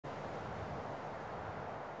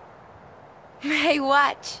Hey,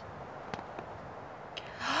 watch.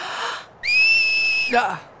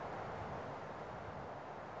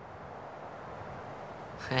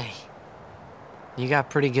 Hey, you got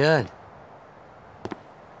pretty good.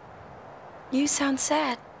 You sound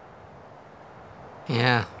sad.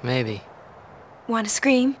 Yeah, maybe. Want to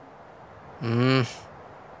scream?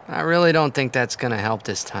 I really don't think that's gonna help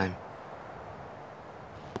this time.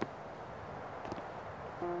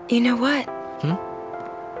 You know what? Hmm?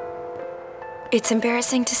 It's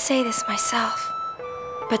embarrassing to say this myself,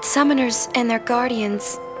 but summoners and their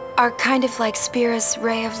guardians are kind of like Spira's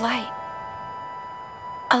ray of light.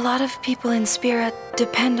 A lot of people in Spira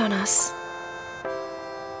depend on us.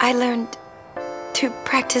 I learned to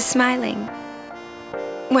practice smiling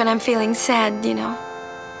when I'm feeling sad, you know.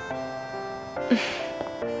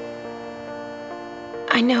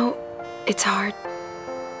 I know it's hard.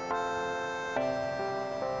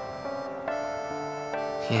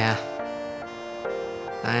 Yeah,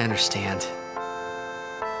 I understand.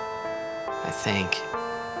 I think.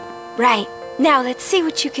 Right. Now let's see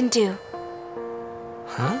what you can do.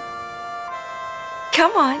 Huh?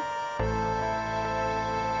 Come on.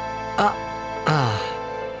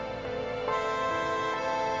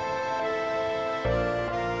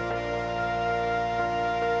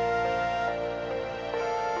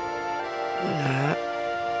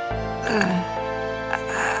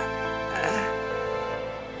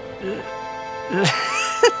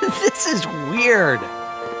 This is weird.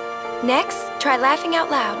 Next, try laughing out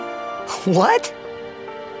loud. What?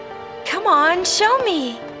 Come on, show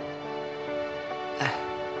me.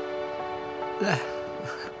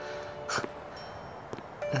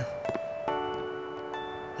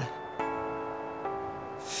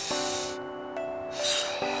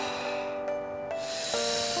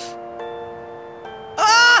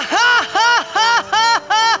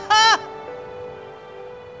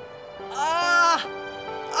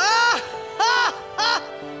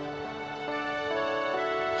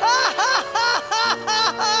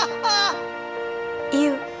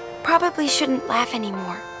 You probably shouldn't laugh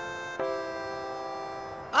anymore.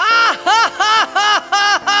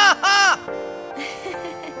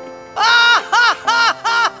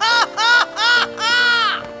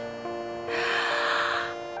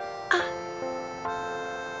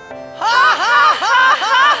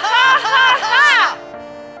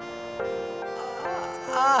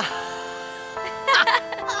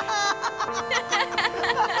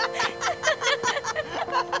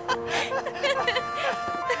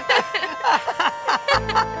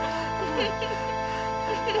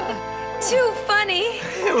 Too funny.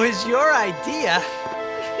 It was your idea.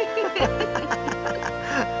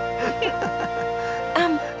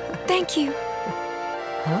 Thank you.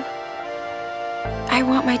 Huh? I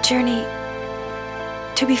want my journey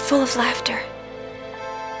to be full of laughter.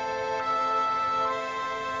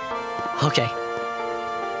 Okay.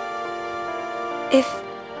 If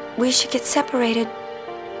we should get separated,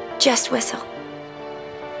 just whistle.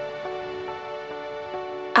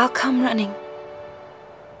 I'll come running.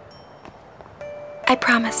 I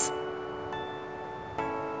promise.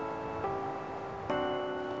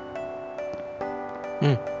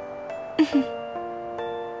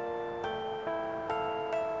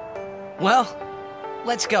 Well,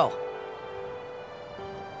 let's go.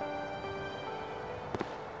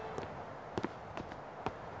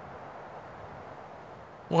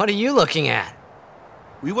 What are you looking at?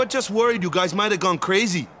 We were just worried you guys might have gone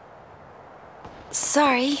crazy.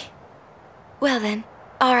 Sorry. Well then,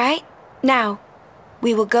 all right. Now,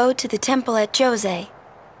 we will go to the temple at Jose.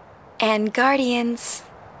 And Guardians,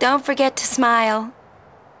 don't forget to smile.